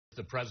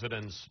The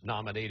president's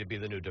nominee to be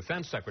the new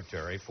defense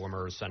secretary,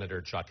 former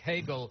Senator Chuck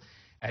Hagel,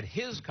 at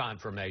his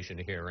confirmation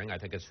hearing, I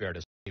think it's fair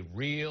to say,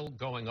 real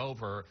going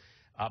over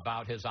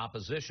about his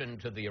opposition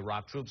to the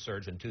Iraq troop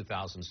surge in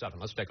 2007.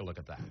 Let's take a look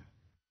at that.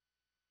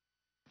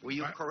 Were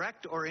you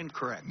correct or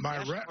incorrect?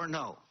 Yes or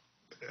no?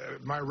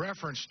 My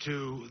reference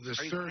to the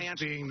surge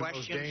being the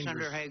most dangerous.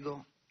 Senator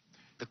Hagel,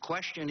 the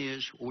question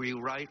is, were you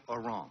right or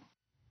wrong?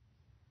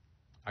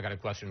 I got a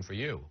question for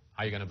you.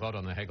 How are you going to vote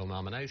on the Hagel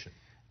nomination?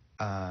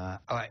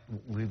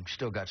 We've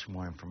still got some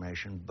more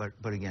information,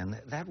 but again,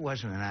 that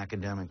wasn't an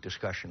academic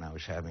discussion I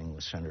was having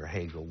with Senator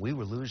Hagel. We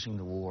were losing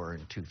the war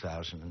in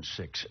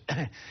 2006,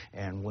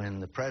 and when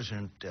the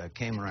president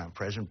came around,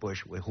 President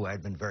Bush, who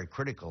I'd been very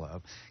critical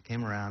of,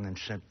 came around and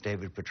sent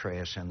David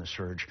Petraeus and the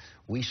surge,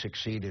 we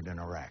succeeded in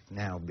Iraq.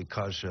 Now,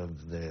 because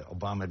of the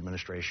Obama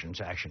administration's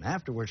action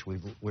afterwards,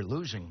 we're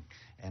losing,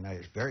 and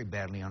it's very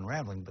badly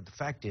unraveling. But the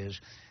fact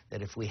is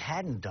that if we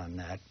hadn't done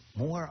that,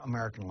 more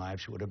American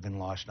lives would have been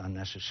lost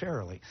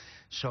unnecessarily.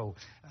 So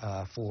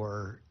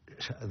for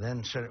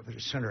then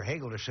Senator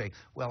Hagel to say,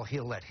 well,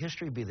 he'll let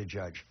history be the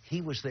judge.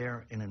 He was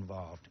there and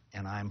involved,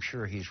 and I'm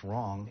sure he's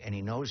wrong, and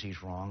he knows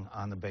he's wrong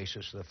on the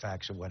basis of the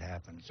facts of what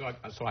happened.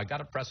 So I got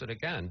to press it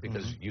again,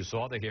 because you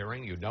saw the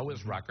hearing, you know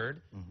his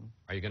record.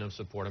 Are you going to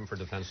support him for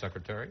defense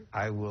secretary?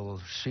 I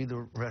will see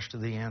the rest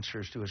of the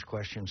answers to his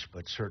questions,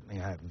 but certainly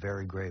I have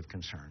very grave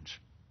concerns.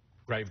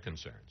 Grave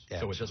concerns.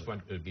 Absolutely. So at this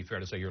point, it would be fair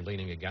to say you're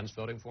leaning against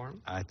voting for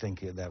him? I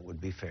think that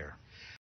would be fair.